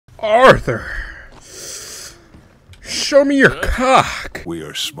Arthur, show me your cock. We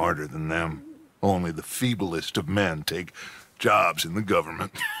are smarter than them. Only the feeblest of men take jobs in the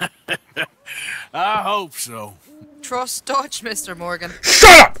government. I hope so. Trust Dutch, Mr. Morgan.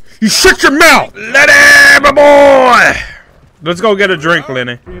 Shut up! You shut your mouth! Lenny, my boy! Let's go get a drink,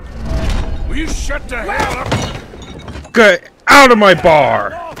 Lenny. Will you shut the hell up? Get out of my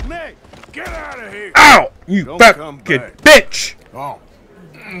bar! Off me! Get out of here! Out! You Don't come fucking back. bitch! Oh.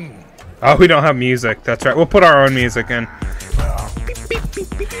 Oh, we don't have music. That's right. We'll put our own music in.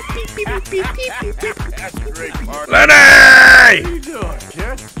 That's great, Mark. Lenny! What are you doing,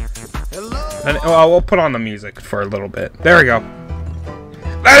 kid? Hello? Lenny, oh, we'll put on the music for a little bit. There we go.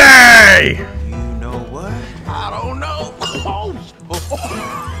 Lenny! You know what? I don't know.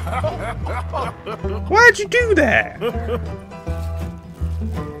 Why'd you do that?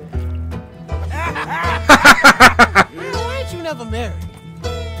 Why ain't you never married?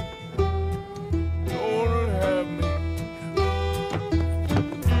 Lord have me.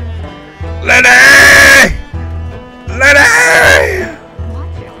 Lenny! Lenny!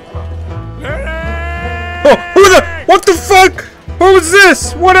 Oh, who the? What the fuck? What was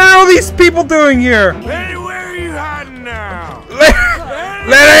this? What are all these people doing here? Lenny, where are you hiding now?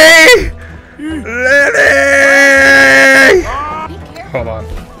 Lenny! Lenny! Hold on.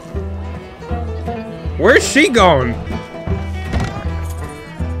 Where's she going?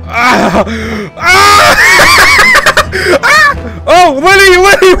 Ah! Ah! Ah! Oh, Lenny,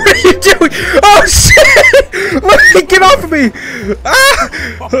 what are you doing? Oh shit! Lenny, get off of me! Ah!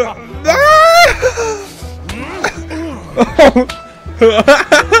 Ah!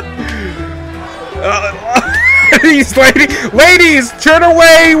 Ladies, ladies, turn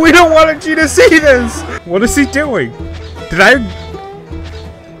away! We don't want you to see this! What is he doing? What did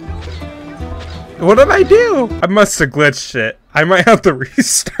I do? I must have glitched it. I might have to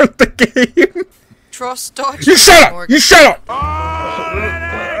restart the game. Trust Dutch. You shut up! Morgan. You shut up! Oh,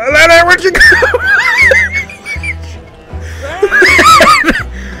 Lenny, where'd you go?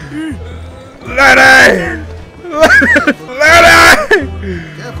 Lenny! Lenny!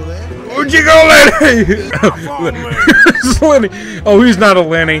 Where'd you go, Lenny? It's Lenny. Oh, he's not a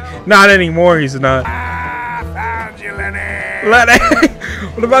Lenny. Not anymore, he's not. I found you, Lenny. Lenny!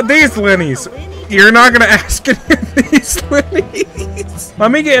 What about these Lennies? You're not gonna ask any of these Lennies? Let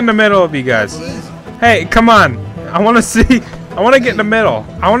me get in the middle of you guys. Hey, come on. I wanna see. I wanna get in the middle.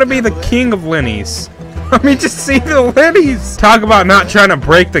 I wanna be the king of Lennies. Let me just see the Lennies. Talk about not trying to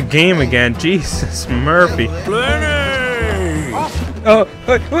break the game again. Jesus, Murphy. Lenny! Oh,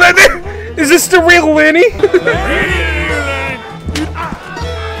 Lenny! Is this the real Lenny?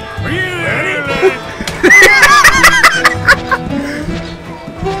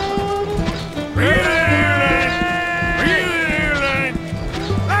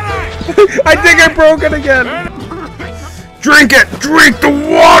 I think I broke it again. Drink it! Drink the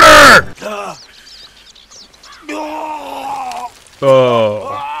water!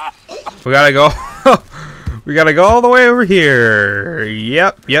 Oh. We gotta go. We gotta go all the way over here.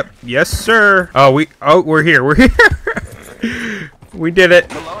 Yep, yes sir. Oh, we're here. We're here. We did it.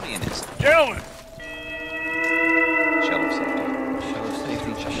 Gentlemen!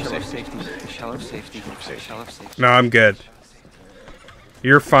 No, I'm good.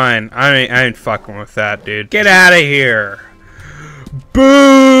 You're fine. I ain't fucking with that, dude. Get out of here.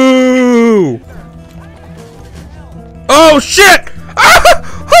 Boo! Oh shit! Ah!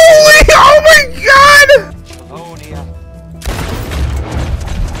 Holy! Oh my god!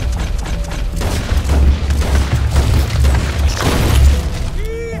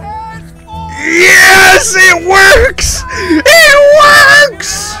 Yes, it works! It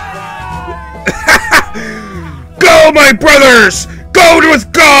works! Go, my brothers! Go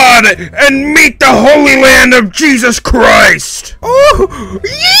with God and meet the Holy Land of Jesus Christ! Oh,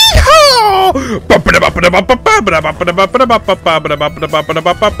 yeehaw!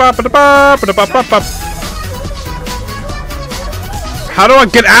 How do I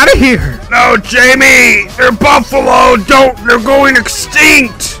get out of here? No, Jamie! They're buffalo! They're going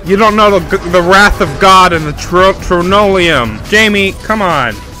extinct! You don't know the wrath of God and the Tronolium. Jamie, come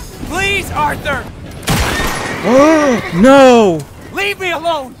on. Please, Arthur! No! Leave me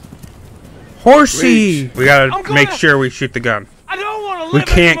alone! Horsey! We gotta make sure we shoot the gun. I don't want to live We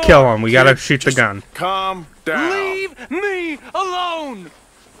can't anymore. kill him. We gotta shoot the gun. Calm down. Leave me alone!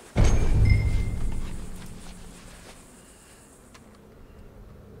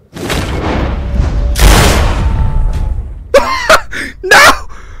 No!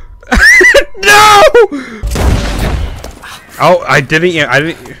 No! Oh, I didn't.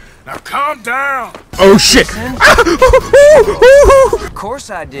 Now calm down. Oh shit! Of course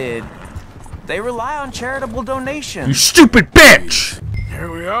I did. They rely on charitable You donations. stupid bitch!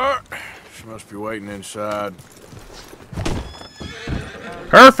 Here we are. She must be waiting inside.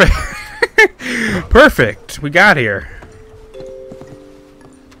 Perfect. Perfect. We got here.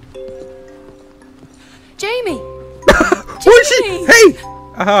 Jamie! Where's she? Hey!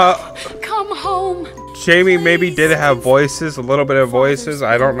 Come home. Jamie maybe did have voices, a little bit of voices.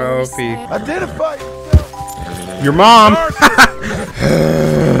 I don't know if he. Identify. Your mom.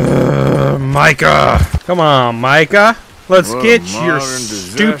 Micah. Come on, Micah. Let's Well, get your modern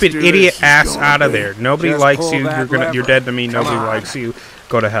stupid disaster idiot this is ass gonna out of be. there. Nobody Just likes pull you. that You're lever. dead to me. Nobody on. likes you.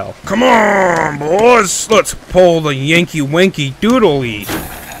 Go to hell. Come on, boys. Let's pull the Yankee Winky Doodly.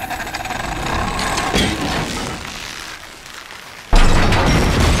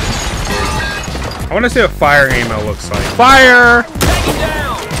 I want to see what fire ammo looks like. Fire!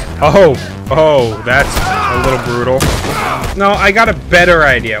 Oh, that's a little brutal. No, I got a better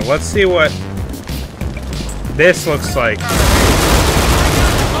idea. Let's see what this looks like.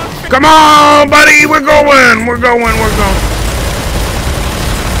 Come on, buddy! We're going! We're going!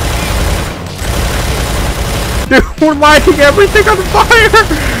 Dude, we're lighting everything on fire!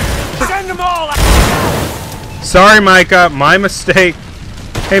 Send them all! Sorry, Micah. My mistake.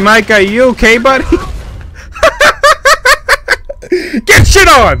 Hey, Micah, are you okay, buddy? Get shit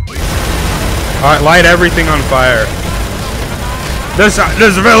on! Alright, light everything on fire. This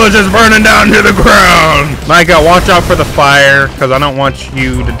village is burning down to the ground! Micah, watch out for the fire, because I don't want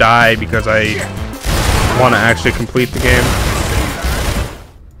you to die, because I want to actually complete the game.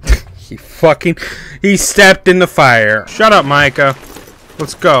 He stepped in the fire. Shut up, Micah.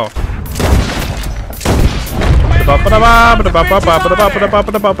 Let's go. Alright,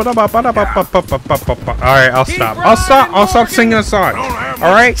 I'll stop singing a song.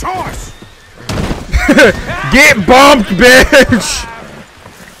 Alright? Get bumped, bitch!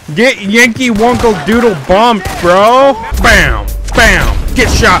 Get Yankee Wunkle Doodle bumped, bro! Bam! Bam! Get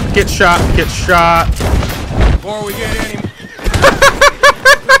shot! Before we get any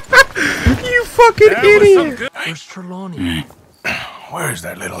You fucking idiot! Where's Trelawney? Where's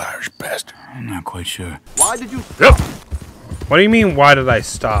that little Irish bastard? I'm not quite sure. Why did you? Yep. What do you mean, why did I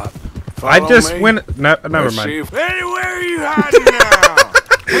stop? I Follow just me. went. No, never Let's mind. see if- Where are you hiding now?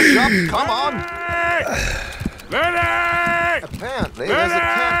 Push up, come on. Lenny! Apparently, there's a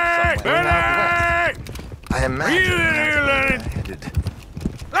camp somewhere out west. I imagine. You in here, Lenny?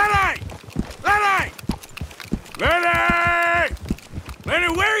 Lenny,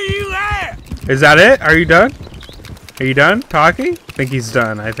 where are you at? Is that it? Are you done? Are you done talking? I think he's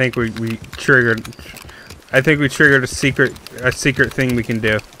done. I think we triggered. I think we triggered a secret thing we can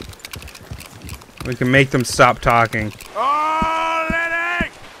do. We can make them stop talking. Oh, Lenny!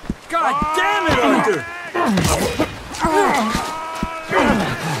 God damn it, Arthur!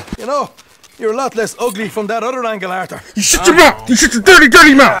 You know, you're a lot less ugly from that other angle, Arthur. You shut your mouth! You shut your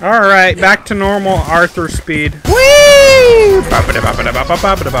dirty mouth! All right, back to normal Arthur speed. Whee! All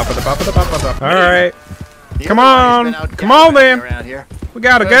right, come on, then. We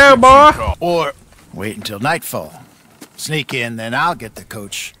gotta go, boy. Or wait until nightfall. Sneak in, then I'll get the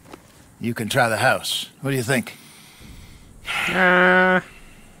coach. You can try the house. What do you think?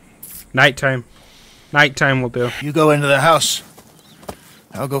 Nighttime. Nighttime will do. You go into the house.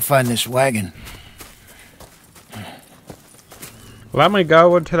 I'll go find this wagon. Let me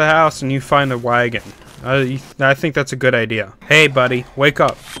go into the house and you find the wagon. I think that's a good idea. Hey, buddy, wake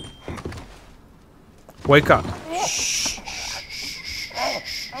up. Wake up.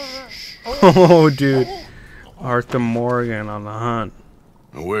 Oh, dude. Arthur Morgan on the hunt.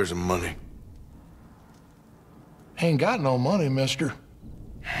 Now, where's the money? Ain't got no money, mister.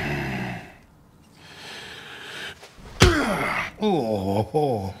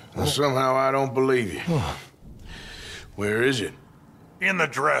 Now, somehow I don't believe you. Where is it? In the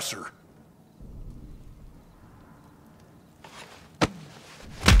dresser.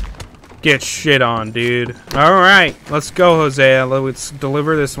 Get shit on, dude. Alright, let's go, Hosea. Let's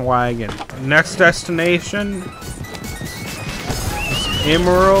deliver this wagon. Next destination is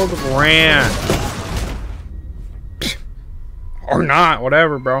Emerald Ranch. Or not,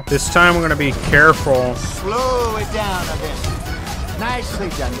 whatever, bro. This time we're gonna be careful. Slow it down a bit. Nicely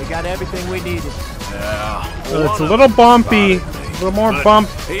done. We got everything we needed. It's a little bumpy. A little more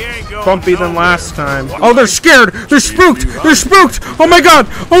bumpy than last time. Oh, they're scared! They're spooked! They're spooked! Oh my god!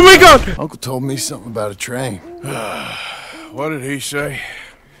 Oh my god! Uncle told me something about a train. What did he say?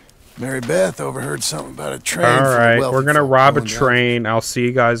 Mary Beth overheard something about a train. Alright, we're gonna rob a train. I'll see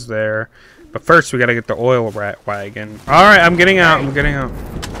you guys there. But first, we gotta get the oil rat wagon. Alright, I'm getting out. I'm getting out.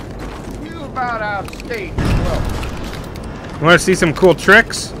 about outstage as well? Want to see some cool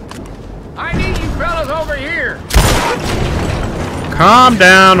tricks? I need you fellas over here. Calm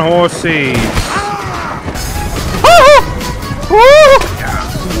down, horsey.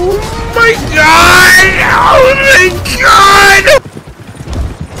 Oh my god! Oh my god!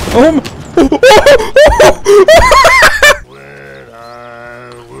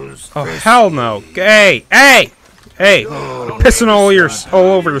 Oh hell no! Hey! Hey! Hey! You're pissing all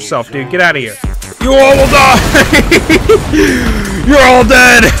over yourself, dude. Get out of here! You all will die! You're all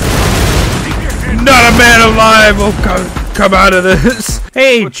dead! Not a man alive will come out of this.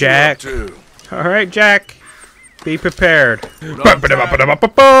 Hey, Jack. All right, Jack. Be prepared. Where are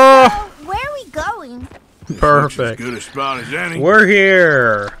we going? Perfect. Good a spot as any. We're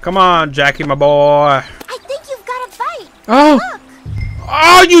here. Come on, Jackie, my boy. I think you've got a bite. Oh. Look.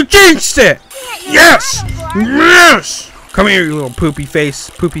 Oh, you jinxed it. Yeah, Yes. Yes. Come here, you little poopy face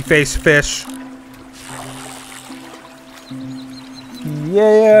fish.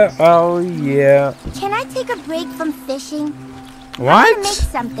 Yeah. Oh, yeah. Can I take a break from fishing? What? I can make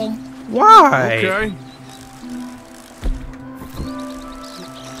something. Why? Okay.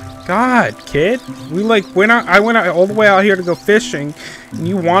 God, kid. I went out all the way out here to go fishing, and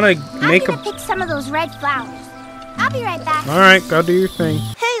you want to make I'm gonna pick some of those red flowers. I'll be right back. All right, go do your thing.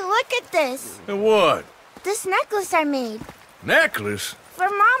 Hey, look at this. And what? This necklace I made Necklace? for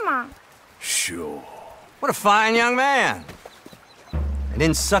Mama. Sure. What a fine young man. And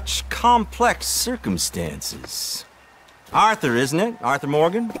in such complex circumstances. Arthur, isn't it? Arthur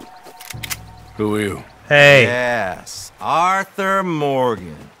Morgan? Who are you? Hey. Yes, Arthur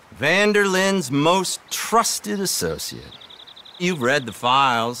Morgan. Vanderlyn's most trusted associate. You've read the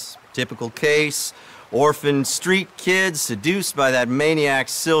files. Typical case. Orphaned street kid seduced by that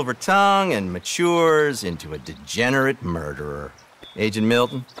maniac's silver tongue and matures into a degenerate murderer. Agent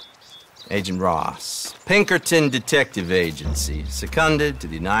Milton? Agent Ross. Pinkerton Detective Agency, seconded to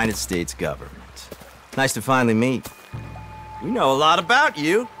the United States government. Nice to finally meet. We know a lot about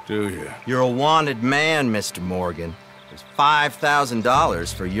you. Do you? You're a wanted man, Mr. Morgan. There's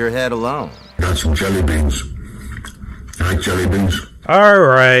 $5,000 for your head alone. Got some jelly beans. I like jelly beans. All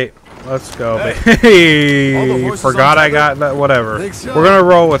right. Let's go. Hey, forgot I got that. Whatever. So. We're gonna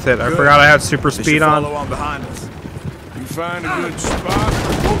roll with it. I forgot I had super speed on. Behind us. You find a good spot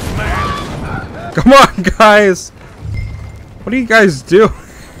for Wolfman? Come on, guys. What do you guys do?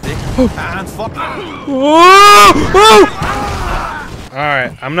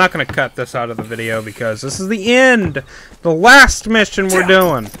 Alright, I'm not gonna cut this out of the video because this is the end. The last mission we're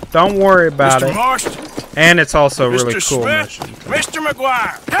doing. Don't worry about it. And it's also a really cool mission. Mr.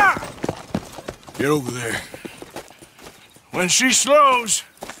 McGuire, get over there. When she slows,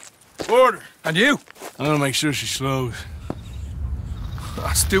 order. And you? I'm gonna make sure she slows.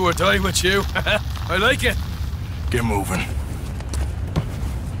 Let's do or die with you. I like it. Get moving.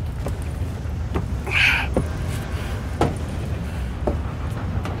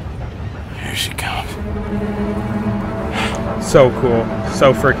 Here she comes. So cool.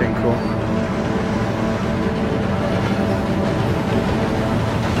 So freaking cool.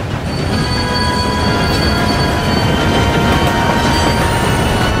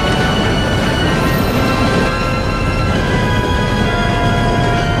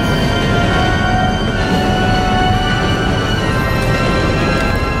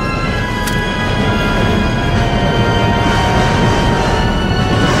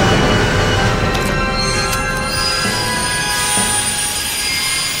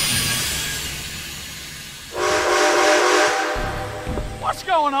 What's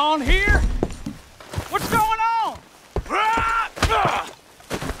going on here? What's going on?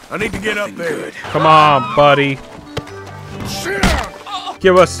 I need to get up there. Come on, buddy.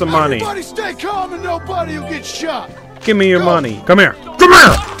 Give us the money. Everybody stay calm and nobody will get shot. Give me your money. Come here. Come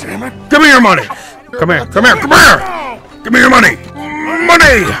here. Damn it. Give me your money. Come here. Come here. Come here. Give me your money.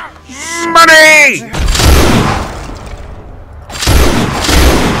 Money. Money.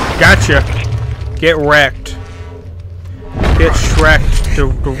 Gotcha. Get wrecked. Get Shrek'd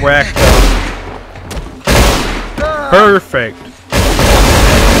direct. Perfect.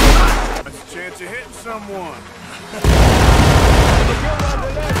 That's a chance of hitting someone.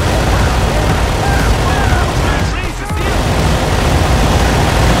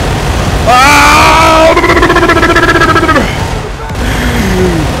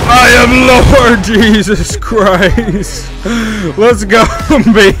 I am Lord Jesus Christ. Let's go,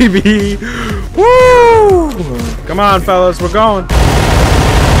 baby. Woo! Come on, fellas, we're going.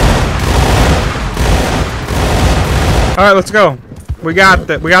 All right, let's go. We got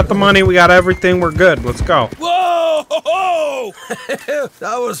the money. We got everything. We're good. Let's go. Whoa! Ho ho!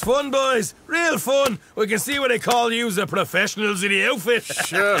 That was fun, boys. Real fun. We can see what they call you the professionals in the outfit.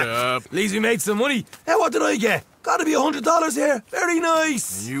 Shut up. At least we made some money. Hey, what did I get? Gotta be $100 here. Very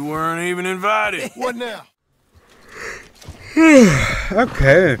nice. You weren't even invited. What now?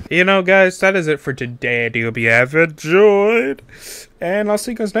 Okay. You know, guys, that is it for today. I do hope you have enjoyed. And I'll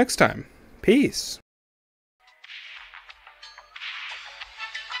see you guys next time. Peace.